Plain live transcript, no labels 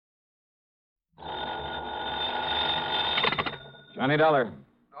Johnny Dollar.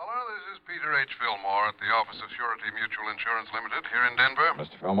 Dollar, this is Peter H. Fillmore at the Office of Surety Mutual Insurance Limited here in Denver.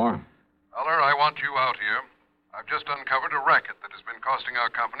 Mr. Fillmore. Dollar, I want you out here. I've just uncovered a racket that has been costing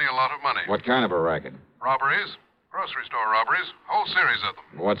our company a lot of money. What kind of a racket? Robberies. Grocery store robberies. Whole series of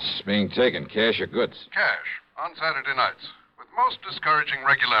them. What's being taken, cash or goods? Cash. On Saturday nights. With most discouraging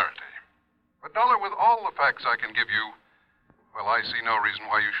regularity. But, Dollar, with all the facts I can give you, well, I see no reason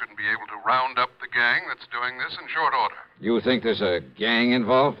why you shouldn't be able to round up the gang that's doing this in short order. You think there's a gang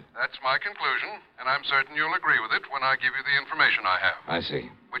involved? That's my conclusion, and I'm certain you'll agree with it when I give you the information I have. I see.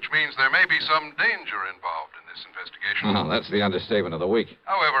 Which means there may be some danger involved in this investigation. Oh, that's the understatement of the week.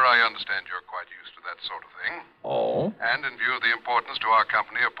 However, I understand you're quite used to that sort of thing. Oh? And in view of the importance to our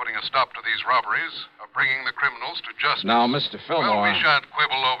company of putting a stop to these robberies, of bringing the criminals to justice... Now, Mr. Fillmore... Well, we shan't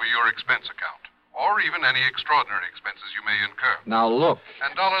quibble over your expense account. Or even any extraordinary expenses you may incur. Now, look.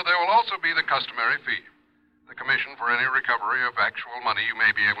 And, Dollar, there will also be the customary fee. The commission for any recovery of actual money you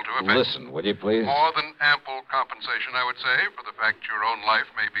may be able to effect. Listen, would you please? More than ample compensation, I would say, for the fact your own life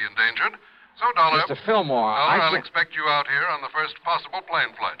may be endangered. So, Dollar... Mr. Fillmore, I'll expect you out here on the first possible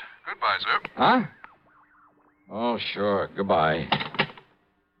plane flight. Goodbye, sir. Huh? Oh, sure. Goodbye.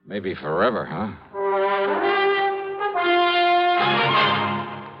 Maybe forever, huh?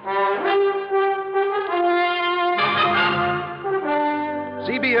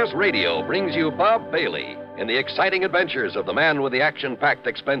 CBS Radio brings you Bob Bailey in the exciting adventures of the man with the action-packed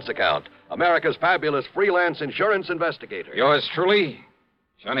expense account, America's fabulous freelance insurance investigator. Yours truly,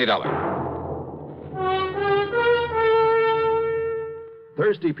 Johnny Dollar.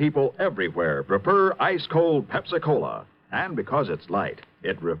 Thirsty people everywhere prefer ice-cold Pepsi-Cola. And because it's light,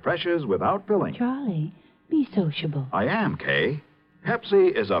 it refreshes without filling. Charlie, be sociable. I am, Kay.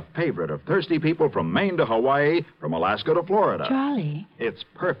 Pepsi is a favorite of thirsty people from Maine to Hawaii, from Alaska to Florida. Charlie. It's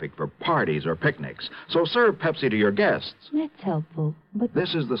perfect for parties or picnics, so serve Pepsi to your guests. That's helpful, but...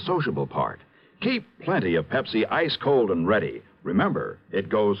 This is the sociable part. Keep plenty of Pepsi ice cold and ready. Remember, it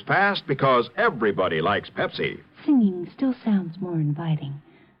goes fast because everybody likes Pepsi. Singing still sounds more inviting.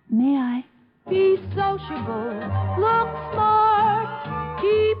 May I? Be sociable, look smart,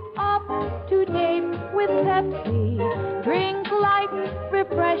 keep up to date with Pepsi. Drink light,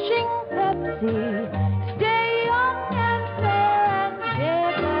 refreshing Pepsi. Stay young and fair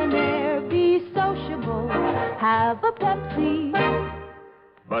and debonair. Be sociable, have a Pepsi.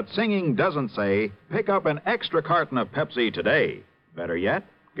 But singing doesn't say, pick up an extra carton of Pepsi today. Better yet,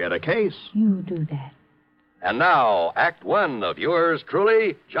 get a case. You do that. And now, Act One of yours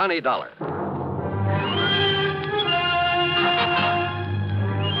truly, Johnny Dollar.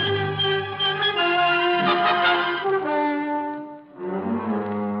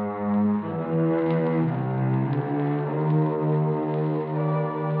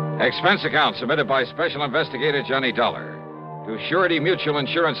 Expense account submitted by Special Investigator Johnny Dollar to Surety Mutual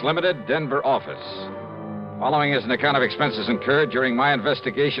Insurance Limited, Denver office. Following is an account of expenses incurred during my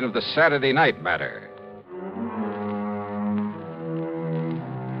investigation of the Saturday night matter.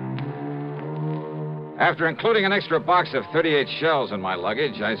 After including an extra box of 38 shells in my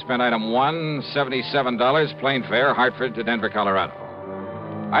luggage, I spent item 1, $77, plane fare, Hartford to Denver, Colorado.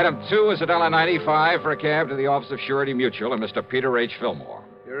 Item 2 is $1.95 for a cab to the office of Surety Mutual and Mr. Peter H. Fillmore.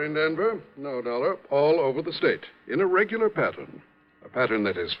 Here in Denver? No, Dollar. All over the state. In a regular pattern. A pattern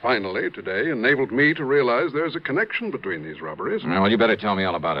that has finally, today, enabled me to realize there's a connection between these robberies. Well, you better tell me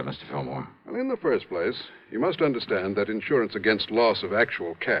all about it, Mr. Fillmore. Well, in the first place, you must understand that insurance against loss of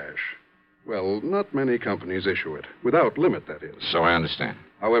actual cash, well, not many companies issue it. Without limit, that is. So I understand.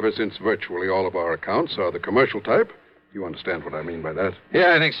 However, since virtually all of our accounts are the commercial type, you understand what I mean by that?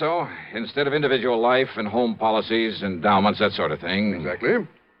 Yeah, I think so. Instead of individual life and home policies, endowments, that sort of thing. Exactly.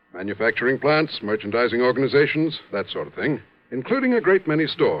 Manufacturing plants, merchandising organizations, that sort of thing. Including a great many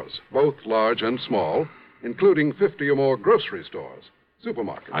stores, both large and small, including 50 or more grocery stores,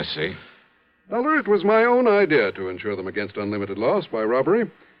 supermarkets. I see. Dollar, it was my own idea to insure them against unlimited loss by robbery.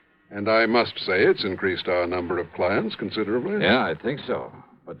 And I must say it's increased our number of clients considerably. Yeah, I think so.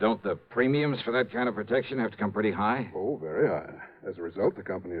 But don't the premiums for that kind of protection have to come pretty high? Oh, very high. As a result, the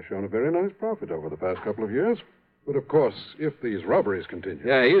company has shown a very nice profit over the past couple of years. But, of course, if these robberies continue...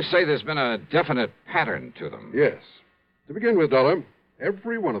 Yeah, you say there's been a definite pattern to them. Yes. To begin with, Dollar,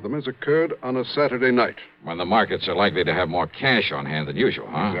 every one of them has occurred on a Saturday night. When the markets are likely to have more cash on hand than usual,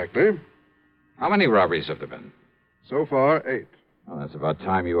 huh? Exactly. How many robberies have there been? So far, 8. Well, that's about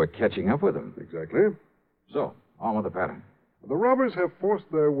time you were catching up with them. Exactly. So, on with the pattern. The robbers have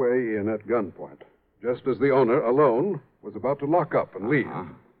forced their way in at gunpoint, just as the owner, alone, was about to lock up and leave.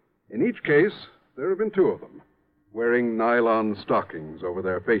 In each case, there have been 2 of them, wearing nylon stockings over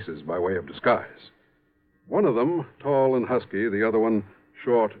their faces by way of disguise. One of them tall and husky, the other one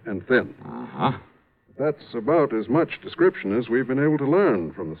short and thin. Uh-huh. That's about as much description as we've been able to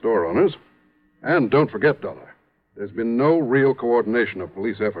learn from the store owners. And don't forget, Dollar, there's been no real coordination of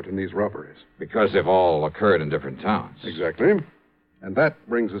police effort in these robberies. Because they've all occurred in different towns. Exactly. And that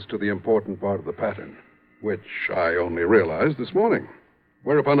brings us to the important part of the pattern, which I only realized this morning.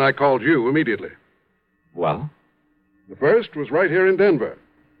 Whereupon I called you immediately. Well? The first was right here in Denver.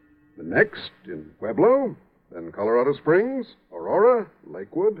 The next in Pueblo, then Colorado Springs, Aurora,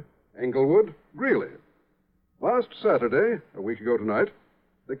 Lakewood, Englewood, Greeley. Last Saturday, a week ago tonight,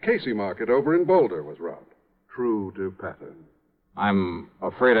 the Casey Market over in Boulder was robbed. True to pattern. I'm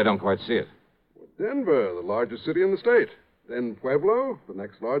afraid I don't quite see it. Denver, the largest city in the state. Then Pueblo, the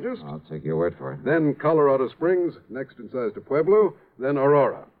next largest. I'll take your word for it. Then Colorado Springs, next in size to Pueblo. Then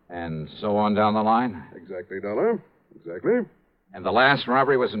Aurora. And so on down the line? Exactly, Dollar. Exactly. And the last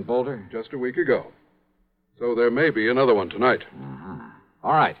robbery was in Boulder? Just a week ago. So there may be another one tonight. Uh-huh.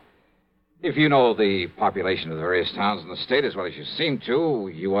 All right. If you know the population of the various towns in the state as well as you seem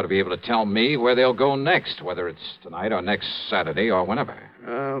to, you ought to be able to tell me where they'll go next, whether it's tonight or next Saturday or whenever.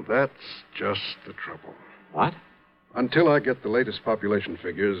 That's just the trouble. What? Until I get the latest population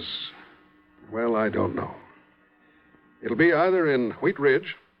figures, well, I don't know. It'll be either in Wheat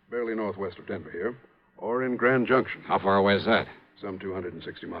Ridge, barely northwest of Denver here, or in Grand Junction. How far away is that? Some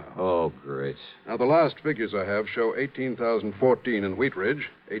 260 miles. Oh, great. Now, the last figures I have show 18,014 in Wheat Ridge,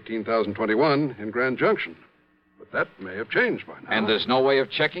 18,021 in Grand Junction. But that may have changed by now. And there's no way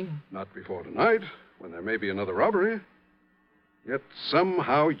of checking? Not before tonight, when there may be another robbery. Yet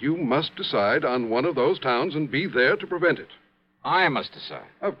somehow you must decide on one of those towns and be there to prevent it. I must decide.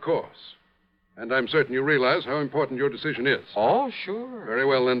 Of course. And I'm certain you realize how important your decision is. Oh, sure. Very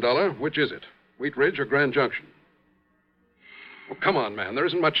well, then, Dollar. Which is it? Wheat Ridge or Grand Junction? Well, come on, man. There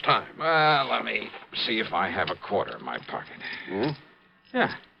isn't much time. Well, let me see if I have a quarter in my pocket. Hmm?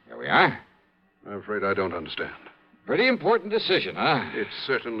 Yeah, here we are. I'm afraid I don't understand. Pretty important decision, huh? It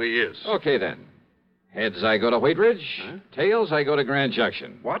certainly is. Okay, then. Heads, I go to Wheat Ridge. Huh? Tails, I go to Grand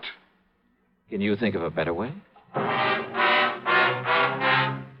Junction. What? Can you think of a better way?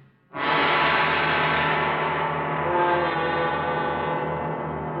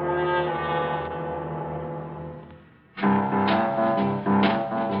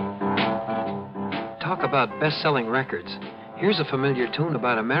 Talk about best-selling records. Here's a familiar tune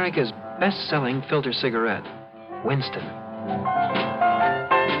about America's best-selling filter cigarette, Winston.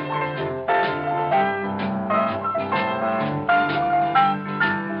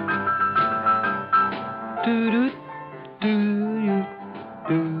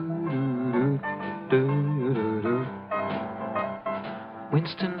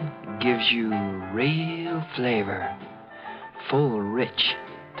 Winston gives you real flavor, full, rich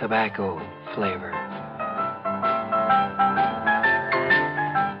tobacco flavor.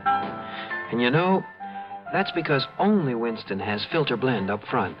 And you know, that's because only Winston has filter blend up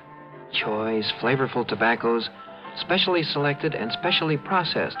front. Choice, flavorful tobaccos, specially selected and specially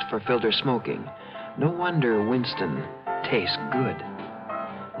processed for filter smoking. No wonder Winston tastes good,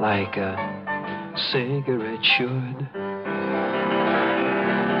 like a cigarette should.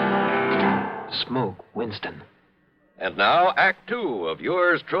 Smoke Winston. And now, Act Two of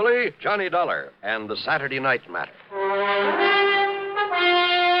yours truly, Johnny Dollar, and the Saturday Night Matter.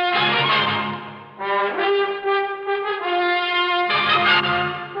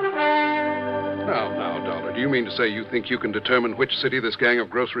 Now, Dollar, do you mean to say you think you can determine which city this gang of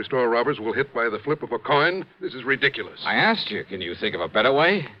grocery store robbers will hit by the flip of a coin? This is ridiculous. I asked you, can you think of a better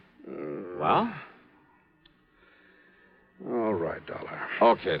way? Well? All right, Dollar.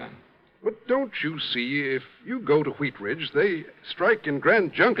 Okay, then. But don't you see, if you go to Wheat Ridge, they strike in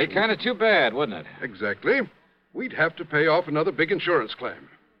Grand Junction. Be kind of too bad, wouldn't it? Exactly. We'd have to pay off another big insurance claim.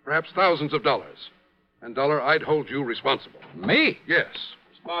 Perhaps thousands of dollars. And, Dollar, I'd hold you responsible. Me? Yes.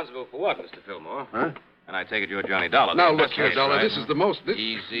 Responsible for what, Mr. Fillmore? Huh? And I take it you're Johnny Dollar. Now, the look here, case, Dollar. right? This is the most...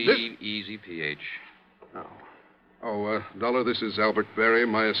 Easy, PH. Dollar, this is Albert Berry,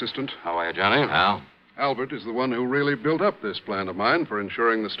 my assistant. How are you, Johnny? Well, Albert is the one who really built up this plan of mine for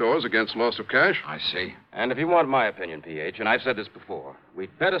insuring the stores against loss of cash. I see. And if you want my opinion, PH, and I've said this before,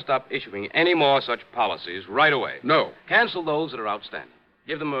 we'd better stop issuing any more such policies right away. No. Cancel those that are outstanding.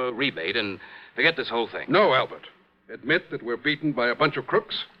 Give them a rebate and forget this whole thing. No, Albert. Admit that we're beaten by a bunch of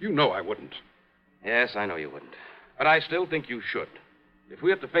crooks? You know I wouldn't. Yes, I know you wouldn't. But I still think you should. If we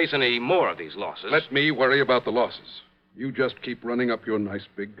have to face any more of these losses... Let me worry about the losses. You just keep running up your nice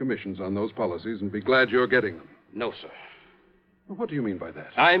big commissions on those policies and be glad you're getting them. No, sir. What do you mean by that?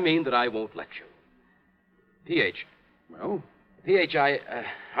 I mean that I won't let you. PH, Well? PH,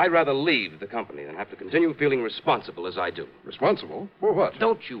 I'd rather leave the company than have to continue feeling responsible as I do. Responsible? For what?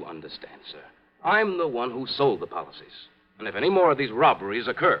 Don't you understand, sir? I'm the one who sold the policies. And if any more of these robberies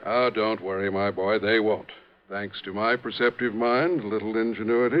occur... Oh, don't worry, my boy. They won't. Thanks to my perceptive mind, little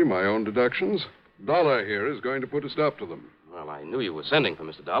ingenuity, my own deductions, Dollar here is going to put a stop to them. Well, I knew you were sending for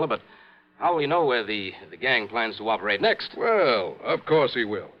Mr. Dollar, but how will he know where the gang plans to operate next? Well, of course he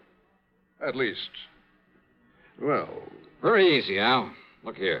will. At least, well... Very easy, Al.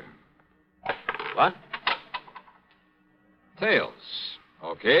 Look here. What? Tails.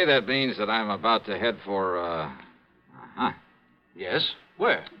 Okay, that means that I'm about to head for, Yes?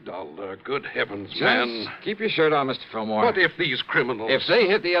 Where? Dollar, good heavens, Just man. keep your shirt on, Mr. Fillmore. What if these criminals... If they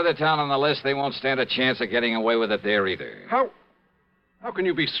hit the other town on the list, they won't stand a chance of getting away with it there either. How can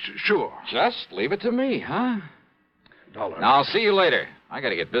you be sure? Just leave it to me, huh? Dollar. Now, I'll see you later. I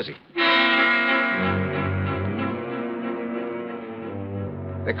gotta get busy.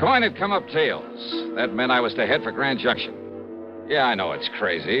 The coin had come up tails. That meant I was to head for Grand Junction. Yeah, I know it's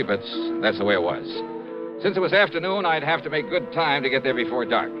crazy, but that's the way it was. Since it was afternoon, I'd have to make good time to get there before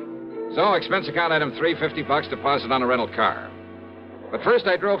dark. So, expense account item $350 deposit on a rental car. But first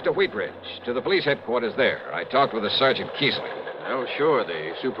I drove to Wheat Ridge, to the police headquarters there. I talked with a Sergeant Keesley. Oh, sure.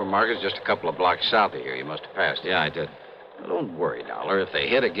 The supermarket's just a couple of blocks south of here. You must have passed it. Yeah, I did. Well, don't worry, Dollar. If they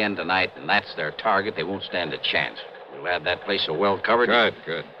hit again tonight and that's their target, they won't stand a chance. We'll have that place so well covered.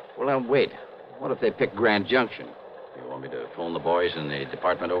 Good. Well, now, wait. What if they pick Grand Junction? You want me to phone the boys in the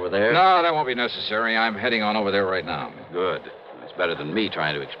department over there? No, that won't be necessary. I'm heading on over there right now. Good. That's better than me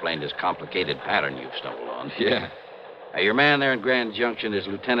trying to explain this complicated pattern you've stumbled on. Yeah. Your man there in Grand Junction is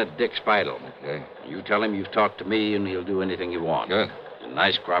Lieutenant Dick Speidel. Okay. You tell him you've talked to me, and he'll do anything you want. Good. He's a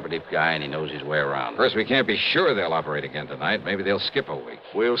nice, cooperative guy, and he knows his way around. First, we can't be sure they'll operate again tonight. Maybe they'll skip a week.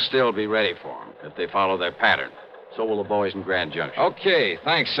 We'll still be ready for them if they follow their pattern. So will the boys in Grand Junction. Okay.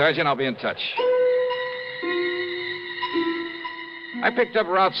 Thanks, Sergeant. I'll be in touch. I picked up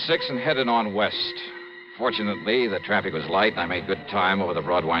Route 6 and headed on west. Fortunately, the traffic was light, and I made good time over the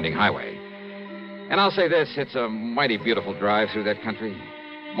broad winding highway. And I'll say this, it's a mighty beautiful drive through that country.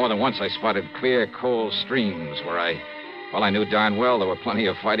 More than once I spotted clear, cold streams where I knew darn well there were plenty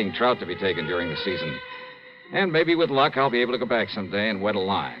of fighting trout to be taken during the season. And maybe with luck, I'll be able to go back someday and wet a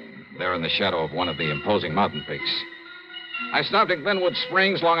line, there in the shadow of one of the imposing mountain peaks. I stopped at Glenwood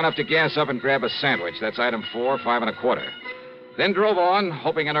Springs long enough to gas up and grab a sandwich. That's item 4, 5 1/4. Then drove on,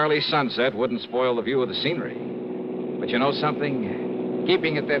 hoping an early sunset wouldn't spoil the view of the scenery. But you know something?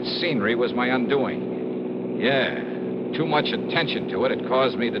 Keeping at that scenery was my undoing. Yeah, too much attention to it had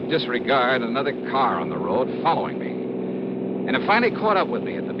caused me to disregard another car on the road following me. And it finally caught up with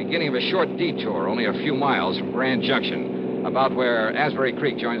me at the beginning of a short detour, only a few miles from Grand Junction, about where Asbury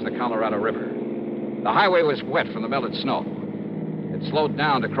Creek joins the Colorado River. The highway was wet from the melted snow. It slowed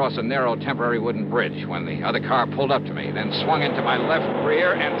down to cross a narrow temporary wooden bridge when the other car pulled up to me, then swung into my left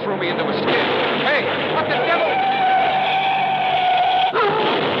rear and threw me into a skid. Hey, what the devil?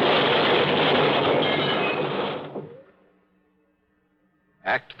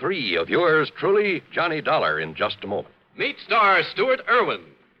 Act 3 of yours truly, Johnny Dollar, in just a moment. Meet star Stuart Irwin.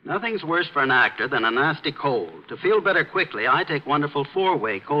 Nothing's worse for an actor than a nasty cold. To feel better quickly, I take wonderful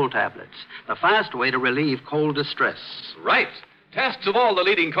 4-way cold tablets, the fast way to relieve cold distress. Right. Tests of all the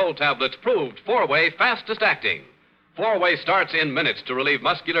leading cold tablets proved 4-way fastest acting. 4-way starts in minutes to relieve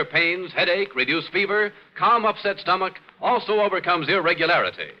muscular pains, headache, reduce fever, calm upset stomach, also overcomes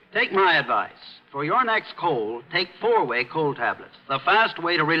irregularity. Take my advice. For your next cold, take 4-way cold tablets, the fast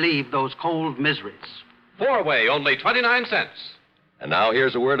way to relieve those cold miseries. 4-way, only 29 cents. And now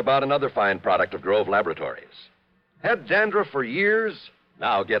here's a word about another fine product of Grove Laboratories. Had dandruff for years?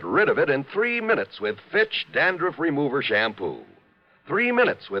 Now get rid of it in 3 minutes with Fitch Dandruff Remover Shampoo. 3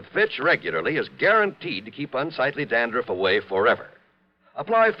 minutes with Fitch regularly is guaranteed to keep unsightly dandruff away forever.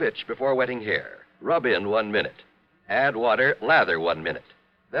 Apply Fitch before wetting hair. Rub in 1 minute. Add water, lather 1 minute.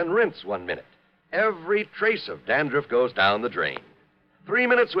 Then rinse 1 minute. Every trace of dandruff goes down the drain. 3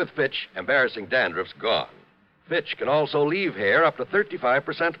 minutes with Fitch, embarrassing dandruff's gone. Fitch can also leave hair up to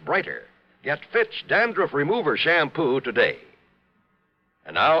 35% brighter. Get Fitch Dandruff Remover Shampoo today.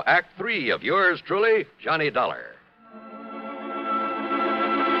 And now, Act 3 of yours truly, Johnny Dollar.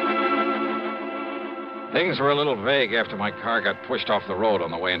 Things were a little vague after my car got pushed off the road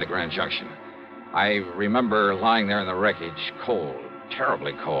on the way into Grand Junction. I remember lying there in the wreckage, cold,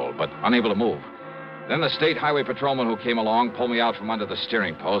 terribly cold, but unable to move. Then the state highway patrolman who came along pulled me out from under the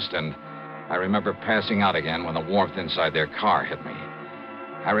steering post, and I remember passing out again when the warmth inside their car hit me.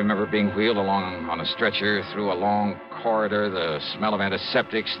 I remember being wheeled along on a stretcher through a long corridor, the smell of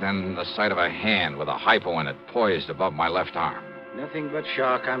antiseptics, then the sight of a hand with a hypo in it poised above my left arm. Nothing but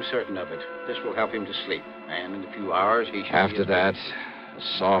shock, I'm certain of it. This will help him to sleep. And in a few hours, he should After be that, a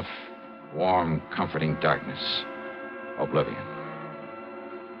soft, warm, comforting darkness. Oblivion.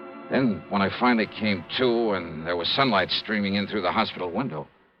 Then, when I finally came to and there was sunlight streaming in through the hospital window.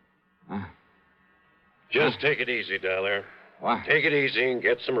 Just take it easy, Dollar. What? Take it easy and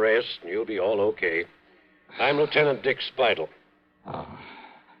get some rest, and you'll be all okay. I'm Lieutenant Dick Spidle. Oh.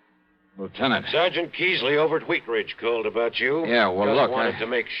 Lieutenant. Sergeant Keesley over at Wheat Ridge called about you. Yeah, well, Just look, wanted to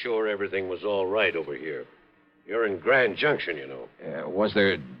make sure everything was all right over here. You're in Grand Junction, you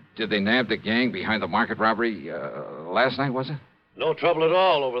know. Did they nab the gang behind the market robbery last night, was it? No trouble at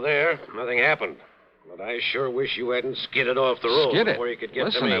all over there. Nothing happened. But I sure wish you hadn't skidded off the road Skidded? before you could get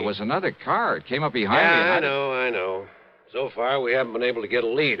Listen, to me. there was another car. It came up behind me. Yeah, and I know. So far, we haven't been able to get a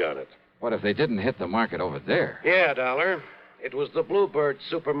lead on it. What if they didn't hit the market over there? Yeah, Dollar. It was the Bluebird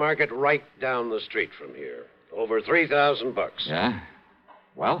supermarket right down the street from here. Over $3,000. Yeah?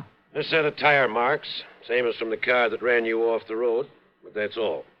 Well? A set of tire marks, same as from the car that ran you off the road. But that's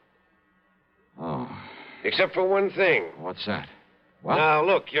all. Oh. Except for one thing. What's that? What? Now,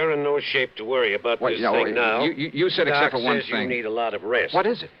 look, you're in no shape to worry about this thing now. You said Doc except for one says thing. You need a lot of rest. What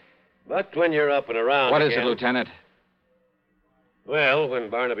is it? But when you're up and around What is again, it, Lieutenant? Well, when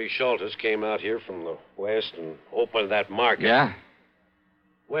Barnaby Schultes came out here from the west and opened that market. Yeah?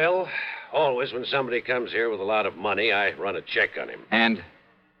 Well, always when somebody comes here with a lot of money, I run a check on him. And?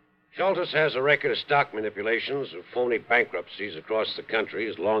 Schultes has a record of stock manipulations of phony bankruptcies across the country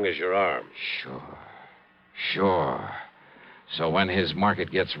as long as your arm. Sure. So when his market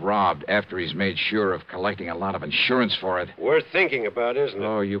gets robbed after he's made sure of collecting a lot of insurance for it... Worth thinking about, isn't it?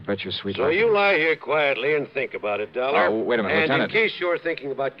 Oh, you bet your sweet So life. you lie here quietly and think about it, Dollar. Oh, wait a minute, and Lieutenant. in case you're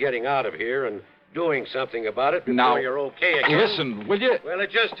thinking about getting out of here and doing something about it before Now, you're okay again... Listen, will you... Well,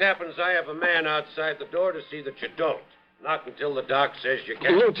 it just happens I have a man outside the door to see that you don't. Not until the doc says you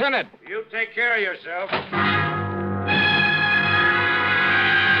can. Lieutenant! You take care of yourself.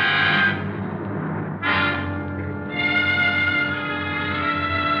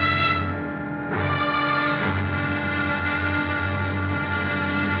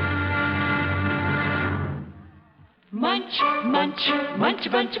 Munch, munch, munch a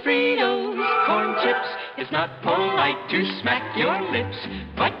bunch of Fritos, corn chips. It's not polite to smack your lips,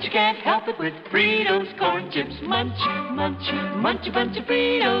 but you can't help it with Fritos, corn chips. Munch, munch, munch a bunch of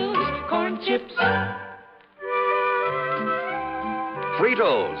Fritos, corn chips.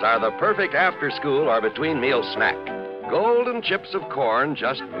 Fritos are the perfect after-school or between-meal snack. Golden chips of corn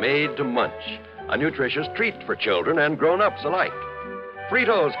just made to munch. A nutritious treat for children and grown-ups alike.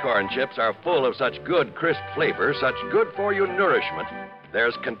 Fritos corn chips are full of such good, crisp flavor, such good-for-you nourishment.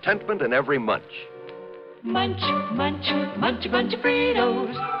 There's contentment in every munch. Munch, munch, munch a bunch of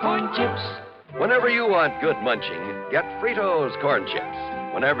Fritos, corn chips. Whenever you want good munching, get Fritos corn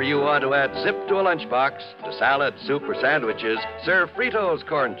chips. Whenever you want to add zip to a lunchbox, to salad, soup, or sandwiches, serve Fritos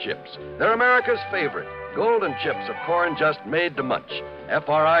corn chips. They're America's favorite. Golden chips of corn just made to munch.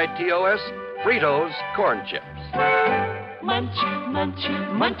 Fritos, Fritos corn chips. Munch, munch,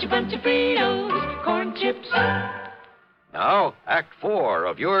 munch a bunch of Fritos, corn chips. Now, Act 4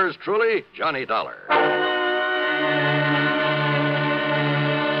 of yours truly, Johnny Dollar.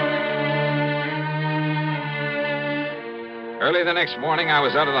 Early the next morning, I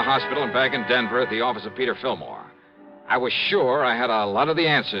was out of the hospital and back in Denver at the office of Peter Fillmore. I was sure I had a lot of the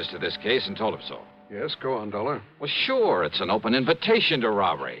answers to this case and told him so. Yes, go on, Dollar. Well, sure, it's an open invitation to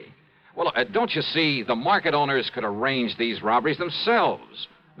robbery. Well, don't you see, the market owners could arrange these robberies themselves.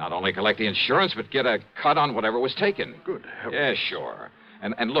 Not only collect the insurance, but get a cut on whatever was taken. Good heavens. Yeah, sure.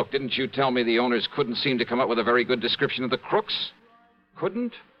 And look, didn't you tell me the owners couldn't seem to come up with a very good description of the crooks?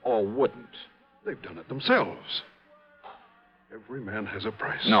 Couldn't or wouldn't? They've done it themselves. Every man has a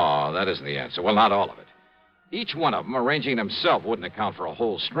price. No, that isn't the answer. Well, not all of it. Each one of them arranging himself wouldn't account for a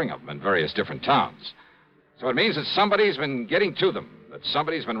whole string of them in various different towns. So it means that somebody's been getting to them, that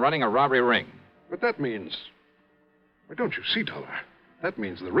somebody's been running a robbery ring. But that means... Well, don't you see, Dollar? That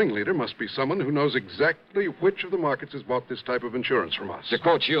means the ringleader must be someone who knows exactly which of the markets has bought this type of insurance from us. To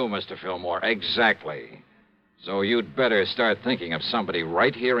quote you, Mr. Fillmore, exactly. So you'd better start thinking of somebody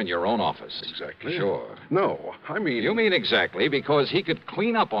right here in your own office. Exactly? Sure. No, I mean... You mean exactly, because he could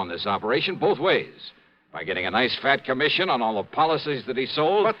clean up on this operation both ways. By getting a nice fat commission on all the policies that he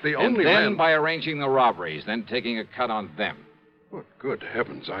sold. But the only and then man... by arranging the robberies, then taking a cut on them. Well, good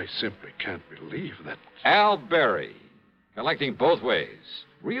heavens, I simply can't believe that... Al Berry, collecting both ways.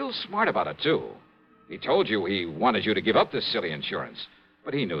 Real smart about it, too. He told you he wanted you to give up this silly insurance,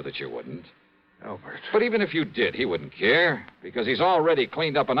 but he knew that you wouldn't. Albert. But even if you did, he wouldn't care, because he's already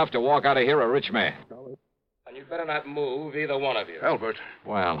cleaned up enough to walk out of here a rich man. You'd better not move, either one of you. Albert.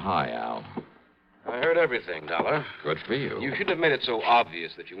 Well, hi, Al. I heard everything, Dollar. Good for you. You shouldn't have made it so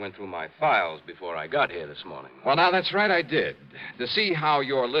obvious that you went through my files before I got here this morning. Well, now, that's right, I did. To see how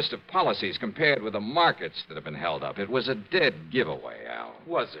your list of policies compared with the markets that have been held up. It was a dead giveaway, Al.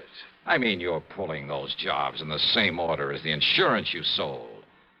 Was it? I mean, you're pulling those jobs in the same order as the insurance you sold.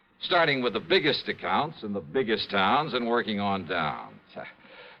 Starting with the biggest accounts in the biggest towns and working on down.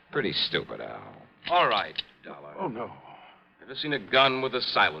 Pretty stupid, Al. All right, Dollar. Oh, no. Ever seen a gun with a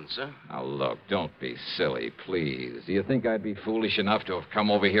silencer? Now, look, don't be silly, please. Do you think I'd be foolish enough to have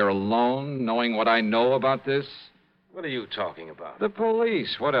come over here alone, knowing what I know about this? What are you talking about? The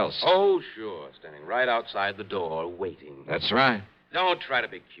police. What else? Oh, sure. Standing right outside the door, waiting. That's right. Don't try to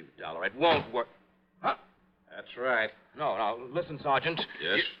be cute, Dollar. It won't work. Huh? That's right. No, listen, Sergeant.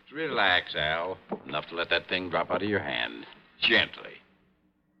 Just relax, Al. Enough to let that thing drop out of your hand. Gently.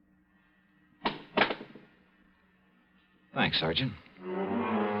 Thanks, Sergeant.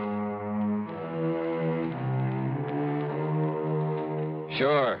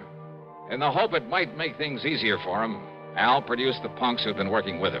 Sure. In the hope it might make things easier for him, Al produced the punks who'd been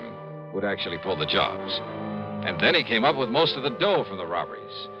working with him, who'd actually pulled the jobs. And then he came up with most of the dough from the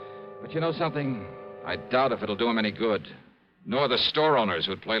robberies. But you know something? I doubt if it'll do him any good, nor the store owners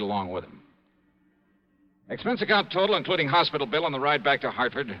who'd played along with him. Expense account total, including hospital bill on the ride back to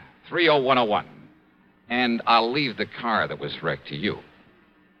Hartford, $30101. And I'll leave the car that was wrecked to you.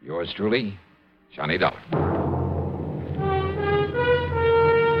 Yours truly, Johnny Dollar.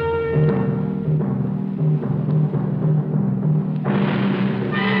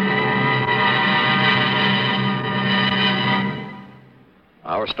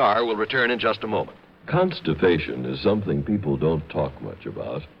 Our star will return in just a moment. Constipation is something people don't talk much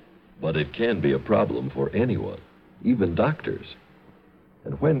about, but it can be a problem for anyone, even doctors.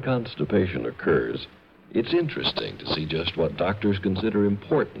 And when constipation occurs, it's interesting to see just what doctors consider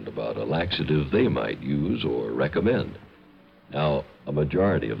important about a laxative they might use or recommend. Now, a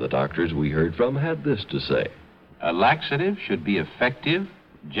majority of the doctors we heard from had this to say. A laxative should be effective,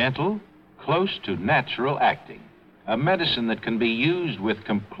 gentle, close to natural acting. A medicine that can be used with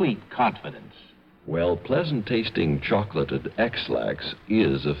complete confidence. Well, pleasant-tasting chocolated X-Lax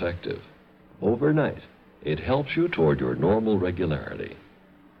is effective. Overnight, it helps you toward your normal regularity.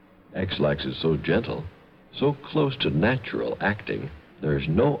 X-Lax is so gentle, so close to natural acting, there's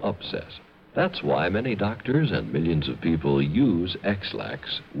no upset. That's why many doctors and millions of people use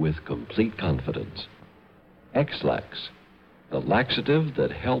X-Lax with complete confidence. X-Lax, the laxative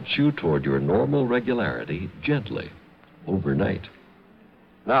that helps you toward your normal regularity gently, overnight.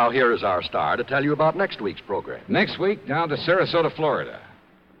 Now, here is our star to tell you about next week's program. Next week, down to Sarasota, Florida,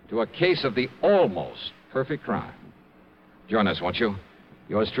 to a case of the almost perfect crime. Join us, won't you?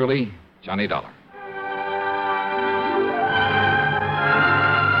 Yours truly, Johnny Dollar.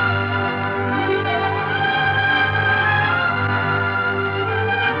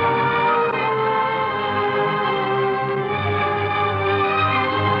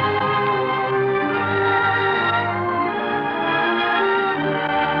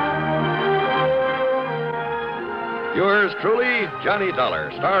 Yours truly, Johnny Dollar,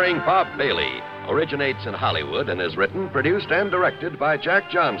 starring Bob Bailey, originates in Hollywood and is written, produced, and directed by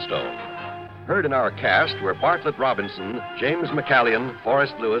Jack Johnstone. Heard in our cast were Bartlett Robinson, James McCallion,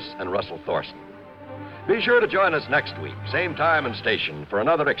 Forrest Lewis, and Russell Thorson. Be sure to join us next week, same time and station, for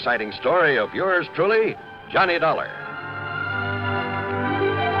another exciting story of yours truly, Johnny Dollar.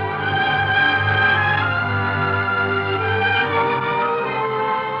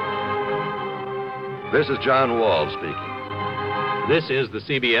 This is John Wall speaking. This is the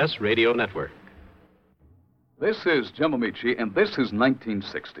CBS Radio Network. This is Jim Amici, and this is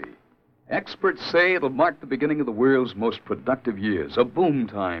 1960. Experts say it'll mark the beginning of the world's most productive years, a boom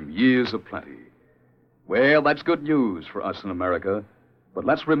time, years of plenty. Well, that's good news for us in America, but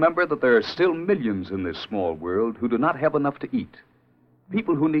let's remember that there are still millions in this small world who do not have enough to eat.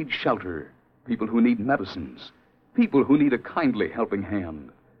 People who need shelter, people who need medicines, people who need a kindly helping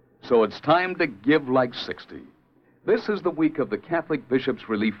hand. So it's time to give like 60. This is the week of the Catholic Bishops'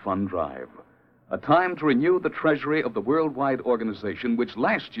 Relief Fund Drive, a time to renew the treasury of the worldwide organization which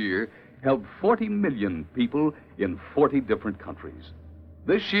last year helped 40 million people in 40 different countries.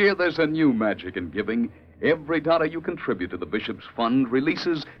 This year, there's a new magic in giving. Every dollar you contribute to the Bishops' Fund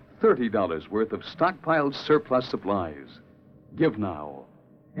releases $30 worth of stockpiled surplus supplies. Give now.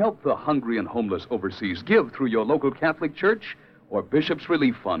 Help the hungry and homeless overseas. Give through your local Catholic church or Bishops'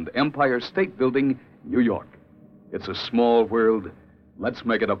 Relief Fund, Empire State Building, New York. It's a small world. Let's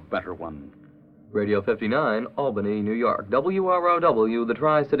make it a better one. Radio 59, Albany, New York. WROW, the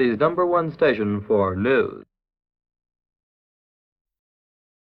Tri-Cities #1 station for news.